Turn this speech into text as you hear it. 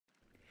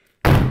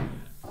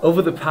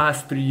Over the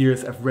past 3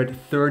 years, I've read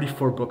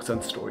 34 books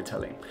on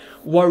storytelling.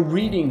 While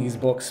reading these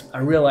books, I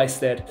realized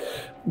that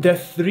there are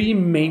three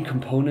main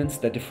components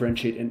that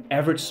differentiate an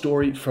average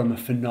story from a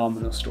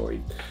phenomenal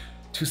story.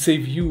 To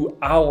save you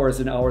hours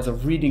and hours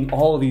of reading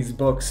all these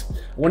books,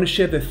 I want to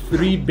share the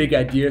three big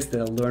ideas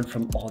that I learned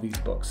from all these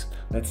books.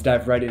 Let's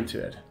dive right into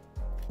it.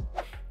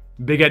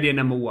 Big idea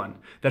number one.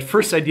 That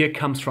first idea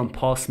comes from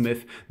Paul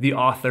Smith, the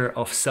author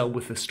of Sell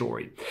with a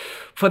Story.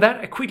 For that,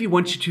 I quickly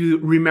want you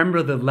to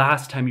remember the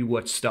last time you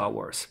watched Star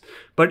Wars.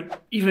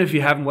 But even if you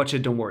haven't watched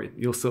it, don't worry,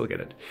 you'll still get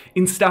it.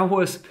 In Star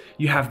Wars,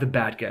 you have the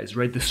bad guys,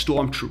 right? The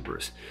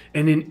stormtroopers.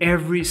 And in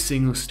every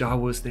single Star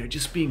Wars, they're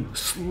just being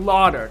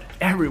slaughtered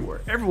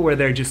everywhere. Everywhere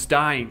they're just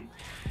dying.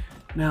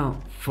 Now,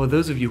 for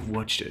those of you who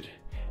watched it,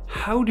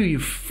 how do you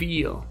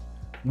feel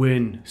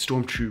when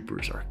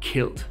stormtroopers are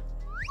killed?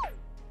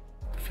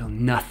 Feel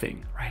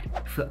nothing, right?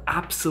 Feel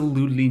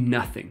absolutely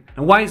nothing.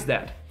 And why is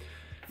that?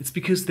 It's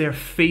because they're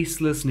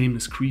faceless,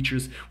 nameless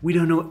creatures we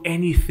don't know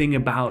anything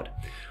about.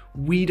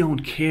 We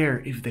don't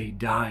care if they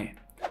die.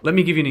 Let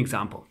me give you an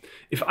example.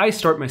 If I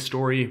start my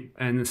story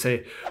and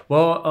say,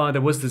 well,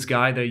 there was this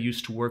guy that I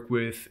used to work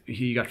with,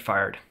 he got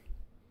fired.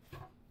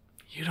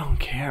 You don't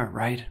care,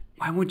 right?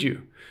 Why would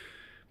you?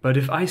 But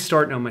if I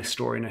start now my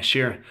story and I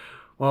share,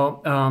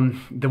 well,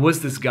 there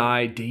was this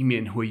guy,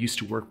 Damien, who I used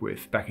to work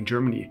with back in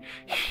Germany.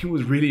 He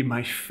was really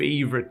my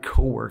favorite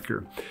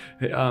coworker.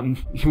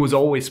 He was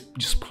always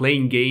just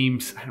playing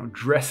games,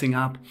 dressing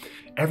up.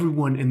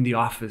 Everyone in the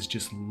office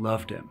just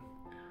loved him.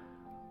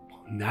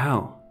 Well,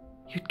 now,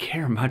 you'd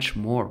care much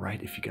more,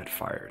 right, if you got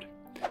fired.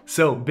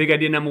 So, big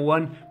idea number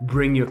one,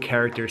 bring your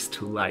characters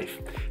to life.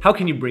 How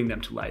can you bring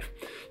them to life?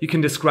 You can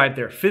describe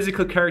their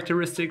physical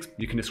characteristics,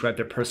 you can describe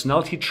their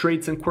personality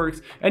traits and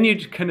quirks, and you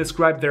can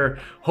describe their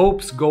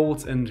hopes,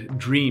 goals, and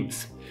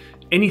dreams.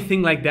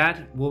 Anything like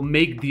that will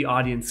make the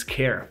audience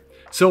care.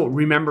 So,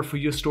 remember for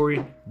your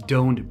story,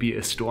 don't be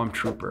a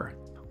stormtrooper.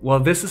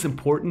 While this is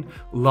important,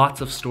 lots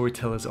of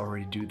storytellers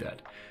already do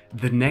that.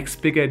 The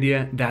next big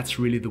idea, that's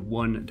really the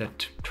one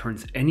that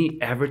turns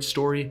any average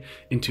story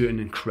into an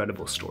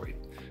incredible story.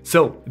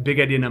 So,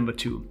 big idea number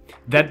two.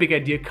 That big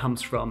idea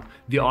comes from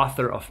the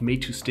author of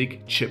Made to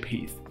Stick, Chip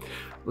Heath.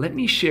 Let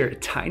me share a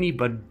tiny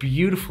but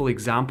beautiful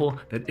example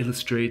that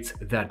illustrates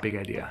that big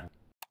idea.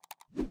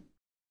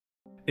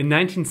 In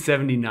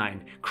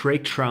 1979,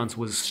 Craig Trounce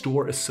was a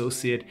store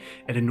associate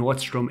at a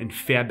Nordstrom in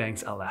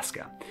Fairbanks,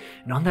 Alaska.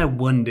 And on that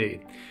one day,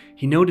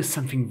 he noticed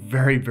something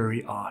very,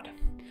 very odd.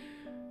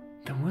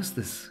 There was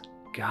this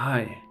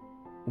guy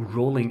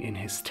rolling in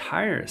his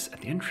tires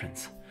at the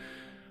entrance.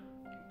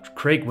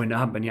 Craig went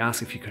up and he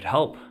asked if he could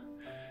help.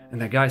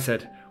 And that guy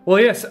said, well,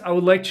 yes, I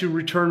would like to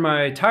return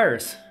my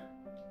tires.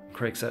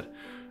 Craig said,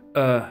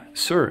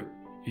 sir,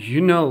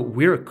 you know,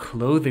 we're a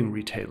clothing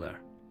retailer.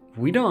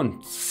 We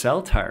don't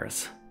sell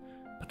tires.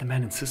 But the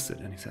man insisted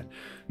and he said,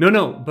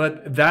 no,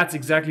 but that's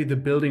exactly the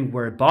building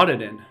where I bought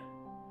it in.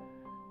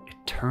 It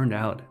turned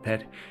out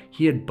that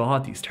he had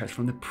bought these tires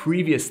from the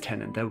previous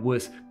tenant that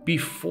was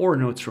before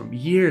Nordstrom,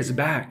 years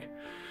back.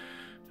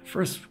 At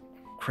first,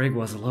 Craig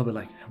was a little bit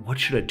like, what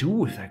should I do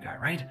with that guy,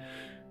 right?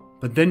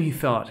 But then he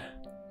thought,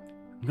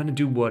 I'm gonna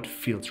do what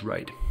feels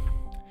right.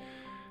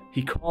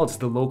 He calls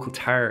the local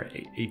tire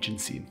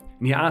agency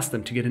and he asks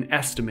them to get an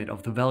estimate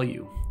of the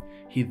value.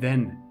 He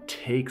then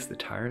takes the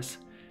tires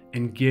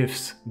and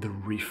gives the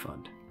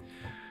refund.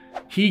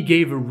 He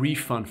gave a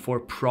refund for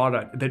a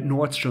product that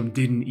Nordstrom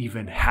didn't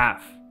even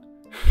have.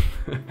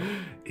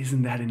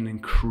 Isn't that an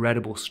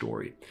incredible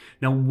story?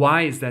 Now,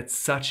 why is that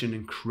such an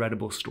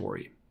incredible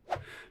story?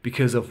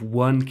 Because of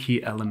one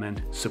key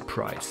element,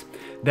 surprise.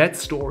 That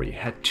story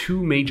had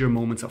two major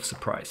moments of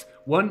surprise.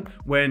 One,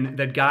 when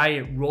that guy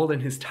rolled in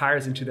his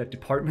tires into that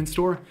department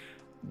store.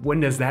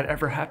 When does that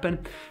ever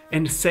happen?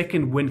 And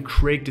second, when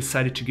Craig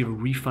decided to give a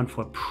refund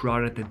for a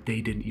product that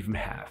they didn't even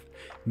have.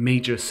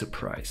 Major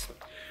surprise.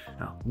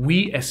 Now,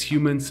 we as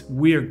humans,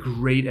 we are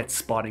great at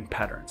spotting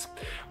patterns.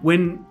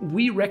 When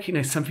we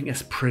recognize something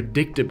as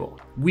predictable,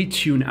 we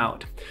tune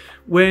out.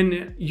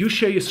 When you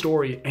share your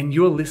story and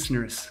your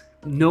listeners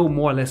know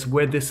more or less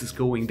where this is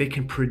going, they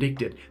can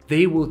predict it,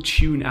 they will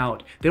tune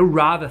out. They'll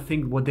rather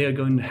think what they're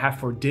going to have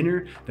for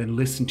dinner than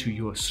listen to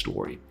your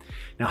story.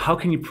 Now, how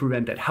can you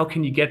prevent that? How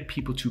can you get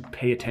people to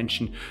pay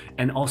attention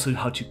and also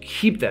how to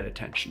keep that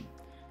attention?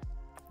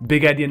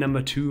 Big idea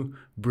number two,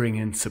 bring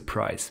in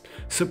surprise.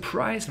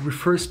 Surprise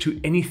refers to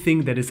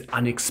anything that is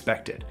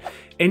unexpected,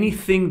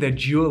 anything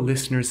that your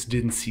listeners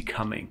didn't see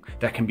coming.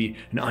 That can be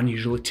an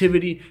unusual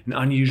activity, an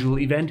unusual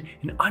event,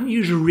 an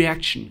unusual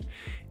reaction,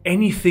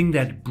 anything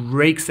that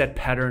breaks that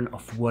pattern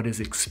of what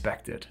is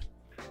expected.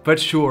 But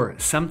sure,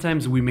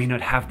 sometimes we may not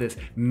have this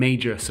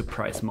major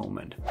surprise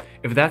moment.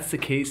 If that's the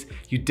case,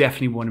 you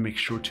definitely want to make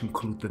sure to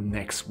include the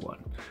next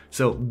one.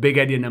 So, big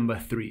idea number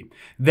three.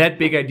 That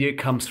big idea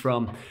comes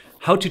from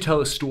how to tell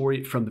a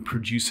story from the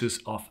producers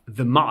of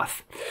The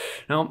Moth.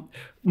 Now,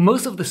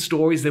 most of the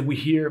stories that we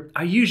hear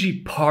are usually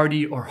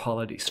party or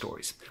holiday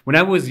stories. When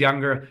I was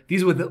younger,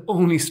 these were the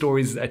only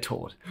stories I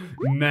told.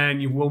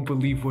 Man, you won't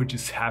believe what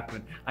just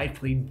happened. I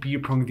played beer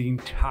pong the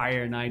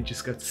entire night,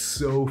 just got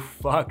so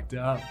fucked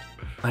up.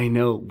 I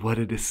know, what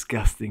a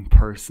disgusting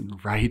person,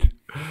 right?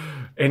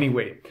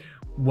 Anyway,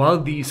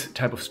 while these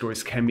type of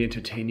stories can be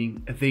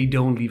entertaining, they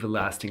don't leave a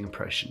lasting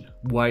impression.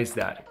 Why is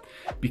that?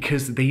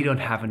 Because they don't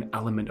have an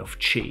element of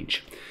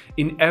change.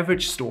 In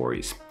average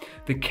stories,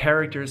 the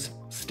characters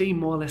stay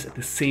more or less at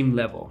the same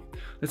level.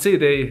 Let's say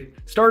they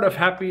start off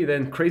happy,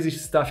 then crazy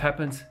stuff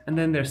happens, and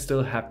then they're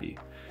still happy.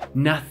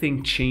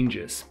 Nothing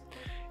changes.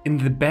 In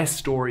the best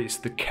stories,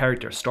 the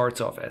character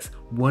starts off as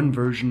one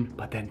version,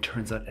 but then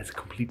turns out as a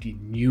completely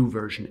new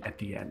version at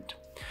the end.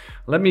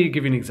 Let me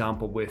give you an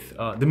example with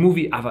the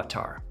movie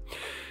Avatar.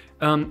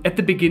 At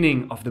the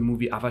beginning of the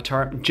movie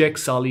Avatar, Jack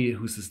Sully,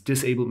 who's this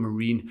disabled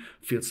Marine,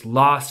 feels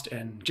lost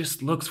and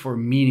just looks for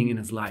meaning in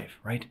his life,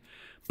 right?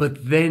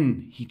 But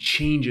then he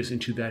changes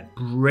into that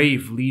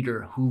brave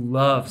leader who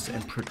loves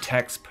and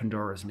protects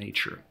Pandora's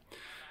nature.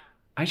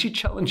 I should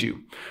challenge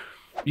you.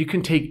 You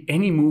can take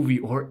any movie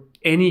or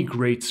any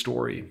great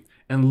story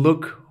and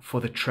look for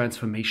the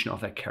transformation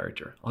of that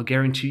character. I'll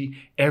guarantee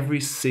every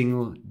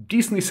single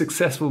decently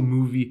successful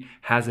movie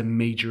has a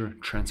major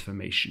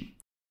transformation.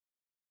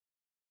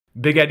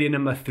 Big idea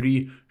number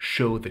 3,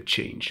 show the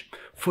change.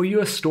 For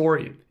your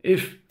story,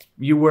 if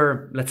you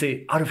were, let's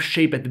say, out of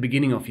shape at the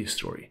beginning of your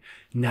story,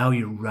 now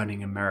you're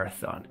running a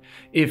marathon.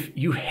 If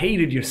you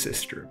hated your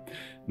sister,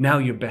 now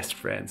you're best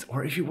friends.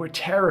 Or if you were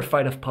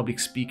terrified of public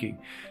speaking,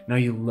 now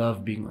you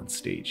love being on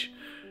stage.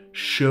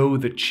 Show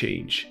the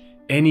change.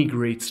 Any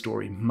great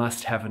story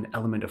must have an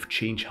element of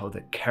change, how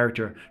the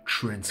character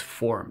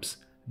transforms.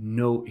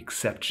 No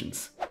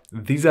exceptions.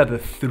 These are the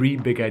 3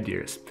 big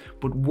ideas.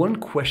 But one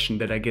question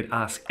that I get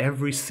asked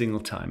every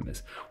single time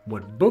is,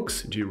 what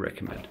books do you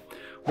recommend?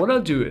 What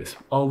I'll do is,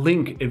 I'll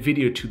link a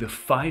video to the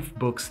 5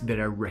 books that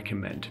I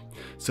recommend.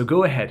 So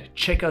go ahead,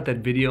 check out that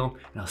video,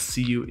 and I'll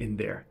see you in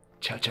there.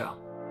 Ciao,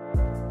 ciao.